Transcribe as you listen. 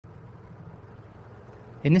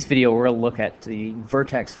In this video, we're going to look at the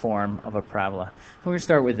vertex form of a parabola. We're going to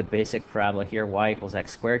start with the basic parabola here, y equals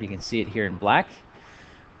x squared. You can see it here in black.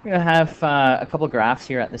 We're going to have a couple of graphs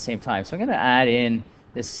here at the same time. So I'm going to add in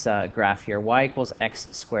this graph here, y equals x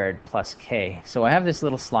squared plus k. So I have this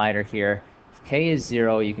little slider here. If k is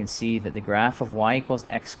 0, you can see that the graph of y equals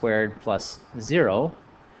x squared plus 0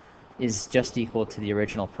 is just equal to the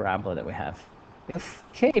original parabola that we have. If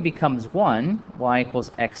k becomes 1, y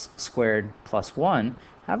equals x squared plus 1,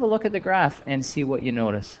 have a look at the graph and see what you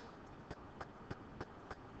notice.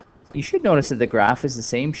 You should notice that the graph is the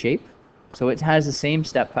same shape, so it has the same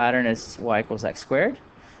step pattern as y equals x squared.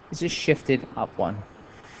 It's just shifted up 1.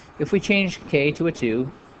 If we change k to a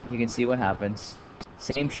 2, you can see what happens.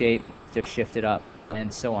 Same shape, just shifted up,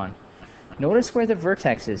 and so on. Notice where the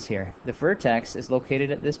vertex is here. The vertex is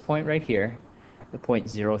located at this point right here, the point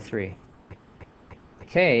 0, 3.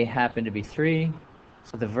 K happened to be 3,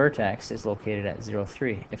 so the vertex is located at 0,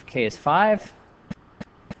 3. If k is 5,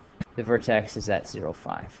 the vertex is at 0,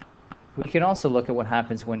 5. We can also look at what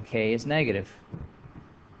happens when k is negative.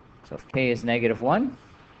 So if k is negative 1,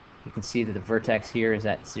 you can see that the vertex here is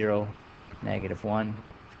at 0, negative 1.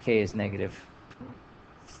 If k is negative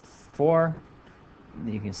 4,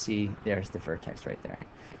 you can see there's the vertex right there.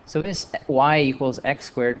 So this y equals x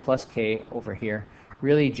squared plus k over here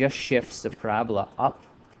really just shifts the parabola up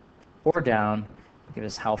or down to give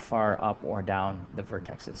us how far up or down the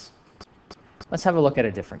vertex is. Let's have a look at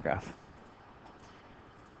a different graph.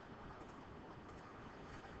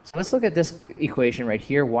 So let's look at this equation right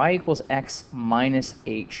here, y equals x minus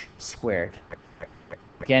h squared.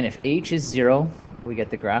 Again, if h is 0, we get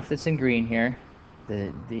the graph that's in green here,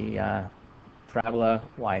 the parabola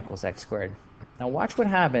y equals x squared. Now watch what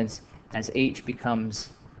happens as h becomes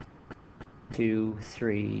 2,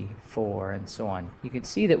 3, 4, and so on. You can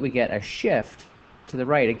see that we get a shift to the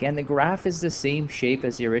right. Again, the graph is the same shape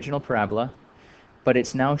as the original parabola, but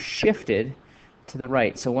it's now shifted to the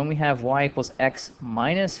right. So when we have y equals x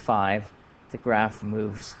minus 5, the graph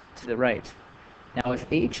moves to the right. Now if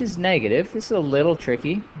h is negative, this is a little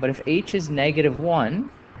tricky, but if h is negative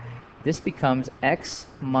 1, this becomes x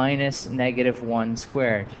minus negative 1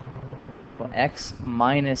 squared. Well, x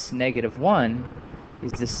minus negative 1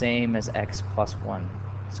 is the same as x plus 1.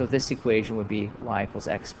 So this equation would be y equals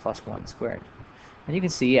x plus 1 squared. And you can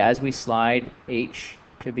see as we slide h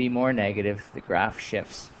to be more negative, the graph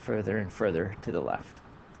shifts further and further to the left.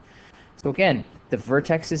 So again, the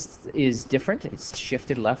vertex is different. It's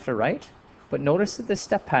shifted left or right. But notice that the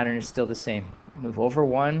step pattern is still the same. Move over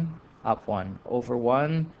 1, up 1, over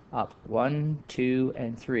 1, up 1, 2,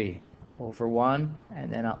 and 3, over 1,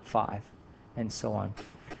 and then up 5, and so on.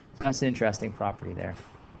 That's an interesting property there.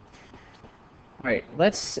 All right,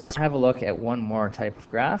 let's have a look at one more type of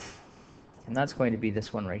graph, and that's going to be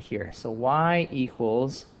this one right here. So y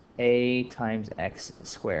equals a times x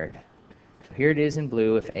squared. So here it is in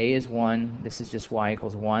blue. If a is 1, this is just y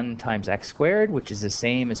equals 1 times x squared, which is the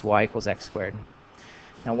same as y equals x squared.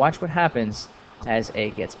 Now watch what happens as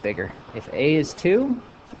a gets bigger. If a is 2,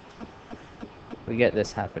 we get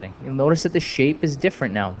this happening. You'll notice that the shape is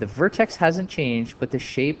different now. The vertex hasn't changed, but the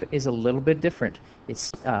shape is a little bit different.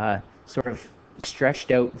 It's sort of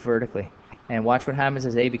stretched out vertically. And watch what happens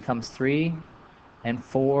as a becomes 3, and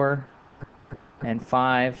 4, and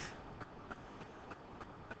 5.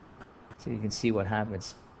 So you can see what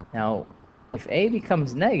happens. Now, if a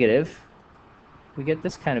becomes negative, we get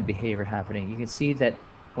this kind of behavior happening. You can see that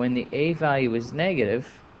when the a value is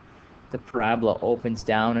negative, the parabola opens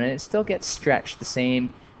down, and it still gets stretched the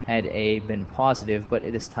same had a been positive, but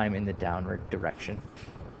this time in the downward direction.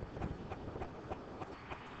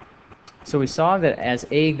 So we saw that as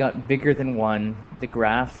a got bigger than 1, the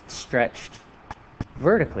graph stretched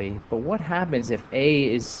vertically. But what happens if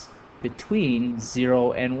a is between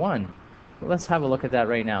 0 and 1? Well, let's have a look at that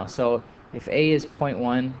right now. So if a is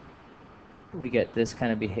 0.1, we get this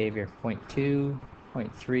kind of behavior, 0.2,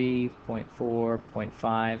 0.3, 0.4,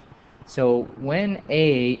 0.5. So when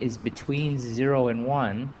a is between 0 and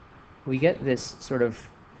 1, we get this sort of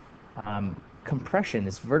compression,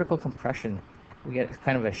 this vertical compression. We get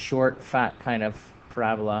kind of a short, fat kind of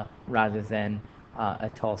parabola rather than a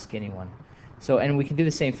tall, skinny one. So, and we can do the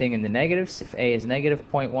same thing in the negatives. If a is negative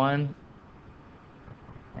 0.1,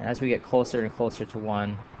 and as we get closer and closer to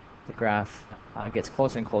 1, the graph gets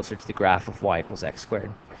closer and closer to the graph of y equals x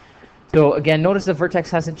squared. So again, notice the vertex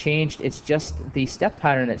hasn't changed. It's just the step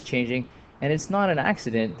pattern that's changing, and it's not an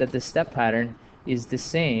accident that the step pattern is the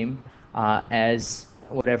same as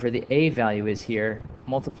whatever the a value is here,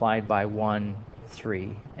 multiplied by 1,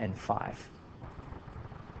 3, and 5.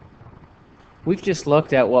 We've just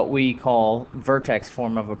looked at what we call vertex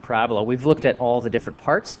form of a parabola. We've looked at all the different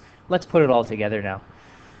parts. Let's put it all together now.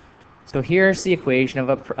 So here's the equation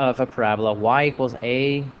of a parabola. Y equals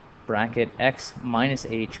a bracket x minus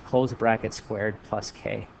h close bracket squared plus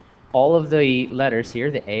k. All of the letters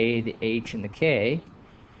here, the a, the h, and the k,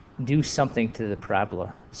 do something to the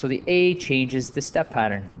parabola. So the a changes the step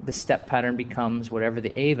pattern. The step pattern becomes whatever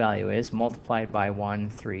the a value is multiplied by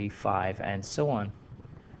 1, 3, 5, and so on.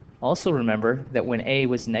 Also remember that when a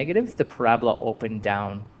was negative, the parabola opened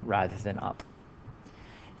down rather than up.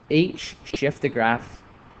 H shift the graph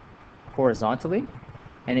horizontally,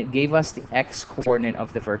 and it gave us the x coordinate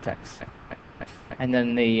of the vertex. And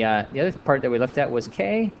then the other part that we looked at was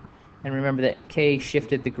k, and remember that k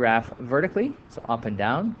shifted the graph vertically, so up and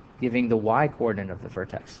down, giving the y coordinate of the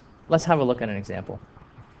vertex. Let's have a look at an example.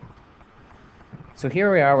 So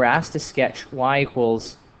here we are, we're asked to sketch y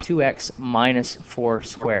equals 2x minus 4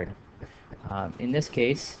 squared. In this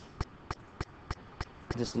case,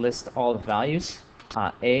 just list all the values.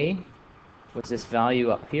 A was this value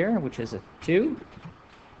up here, which is a 2.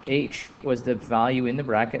 H was the value in the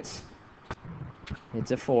brackets.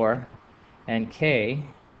 It's a 4. And k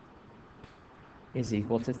is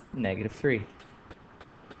equal to negative 3.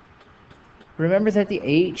 Remember that the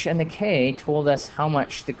h and the k told us how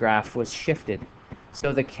much the graph was shifted.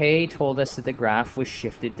 So the k told us that the graph was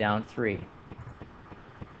shifted down 3.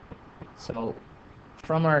 So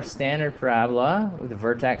from our standard parabola, the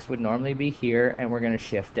vertex would normally be here, and we're going to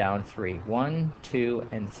shift down 3. 1, 2,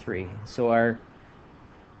 and 3. So our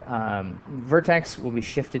vertex will be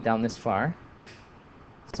shifted down this far,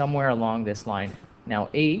 somewhere along this line. Now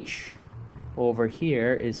h over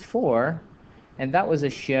here is 4, and that was a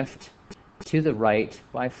shift to the right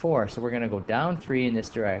by 4. So we're going to go down 3 in this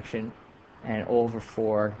direction and over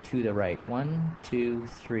 4 to the right. 1, 2,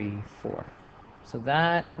 3, 4. So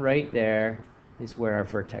that right there is where our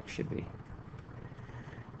vertex should be.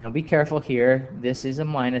 Now be careful here. This is a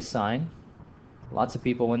minus sign. Lots of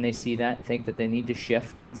people, when they see that, think that they need to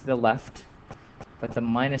shift to the left. But the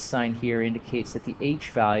minus sign here indicates that the h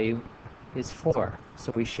value is 4.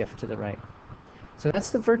 So we shift to the right. So that's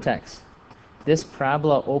the vertex. This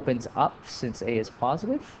parabola opens up since a is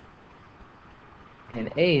positive.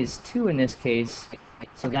 And a is 2 in this case.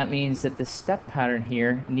 So that means that the step pattern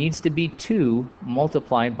here needs to be 2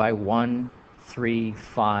 multiplied by 1, 3,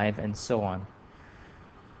 5, and so on.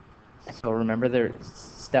 So remember the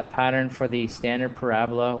step pattern for the standard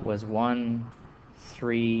parabola was 1,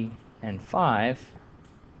 3, and 5.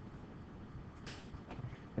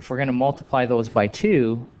 If we're going to multiply those by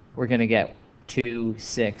 2, we're going to get 2,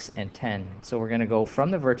 6, and 10. So we're going to go from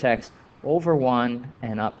the vertex over 1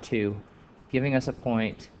 and up 2, giving us a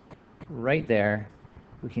point right there.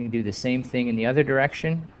 We can do the same thing in the other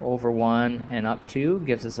direction. Over 1 and up 2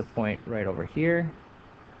 gives us a point right over here.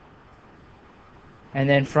 And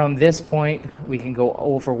then from this point, we can go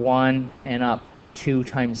over 1 and up 2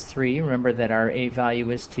 times 3. Remember that our a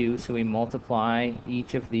value is 2, so we multiply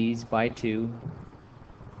each of these by 2.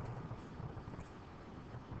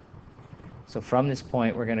 So from this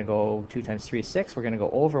point, we're going to go 2 times 3 is 6. We're going to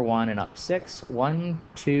go over 1 and up 6. 1,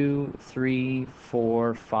 2, 3,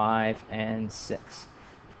 4, 5, and 6.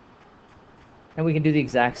 And we can do the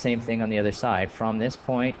exact same thing on the other side. From this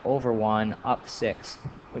point, over 1, up 6,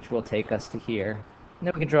 which will take us to here. And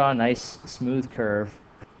then we can draw a nice smooth curve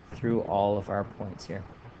through all of our points here.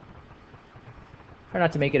 Try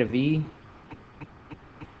not to make it a V.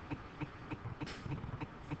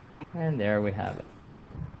 And there we have it.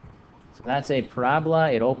 So that's a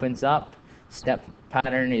parabola. It opens up. Step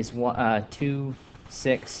pattern is 2,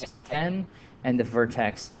 6, 10. And the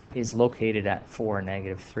vertex is located at 4,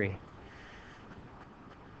 negative 3.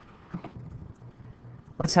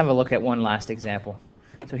 Let's have a look at one last example.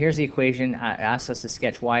 So here's the equation. It asks us to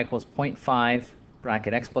sketch y equals 0.5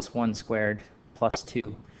 bracket x plus 1 squared plus 2.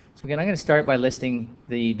 So again, I'm going to start by listing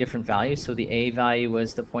the different values. So the a value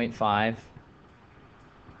was the 0.5.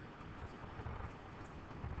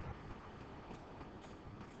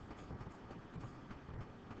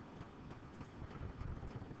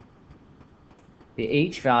 The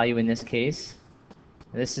h value in this case,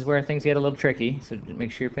 this is where things get a little tricky, so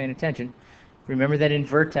make sure you're paying attention. Remember that in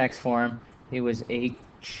vertex form, it was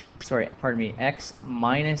x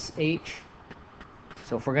minus h.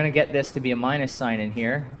 So if we're going to get this to be a minus sign in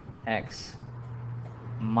here, x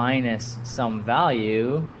minus some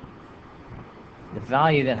value, the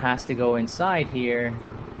value that has to go inside here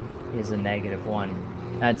is a negative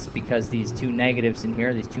 1. That's because these two negatives in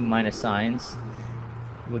here, these two minus signs,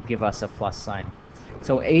 would give us a plus sign.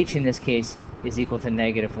 So h in this case is equal to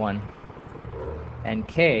negative 1. And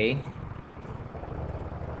k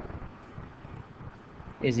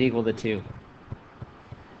is equal to 2.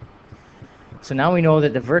 So now we know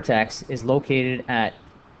that the vertex is located at,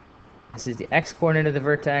 this is the x-coordinate of the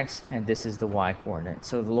vertex, and this is the y-coordinate.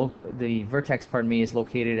 So the vertex, pardon me, is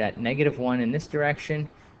located at -1 in this direction,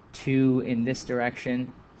 2 in this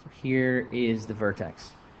direction. So here is the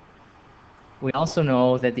vertex. We also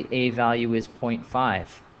know that the a value is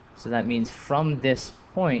 0.5. So that means from this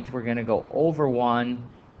point, we're going to go over 1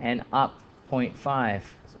 and up 0.5,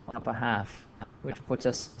 so up a half, which puts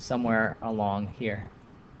us somewhere along here.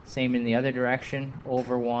 Same in the other direction,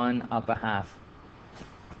 over 1, up a half.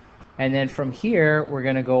 And then from here, we're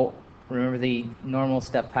going to go, remember the normal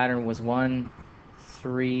step pattern was 1,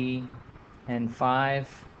 3, and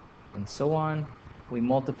 5, and so on. We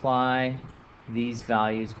multiply these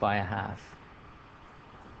values by a half.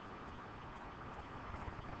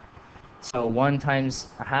 So 1 times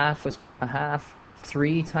a half was a half.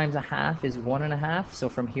 3 times a half is 1.5. So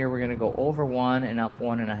from here, we're going to go over 1 and up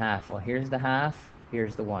 1.5. Well, here's the half.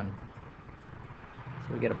 Here's the 1.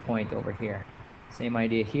 So we get a point over here. Same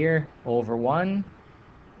idea here. Over 1,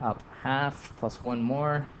 up half, plus 1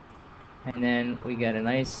 more. And then we get a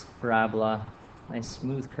nice parabola, nice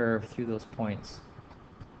smooth curve through those points,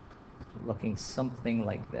 looking something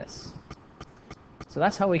like this. So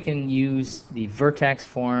that's how we can use the vertex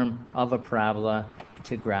form of a parabola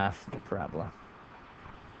to graph the parabola.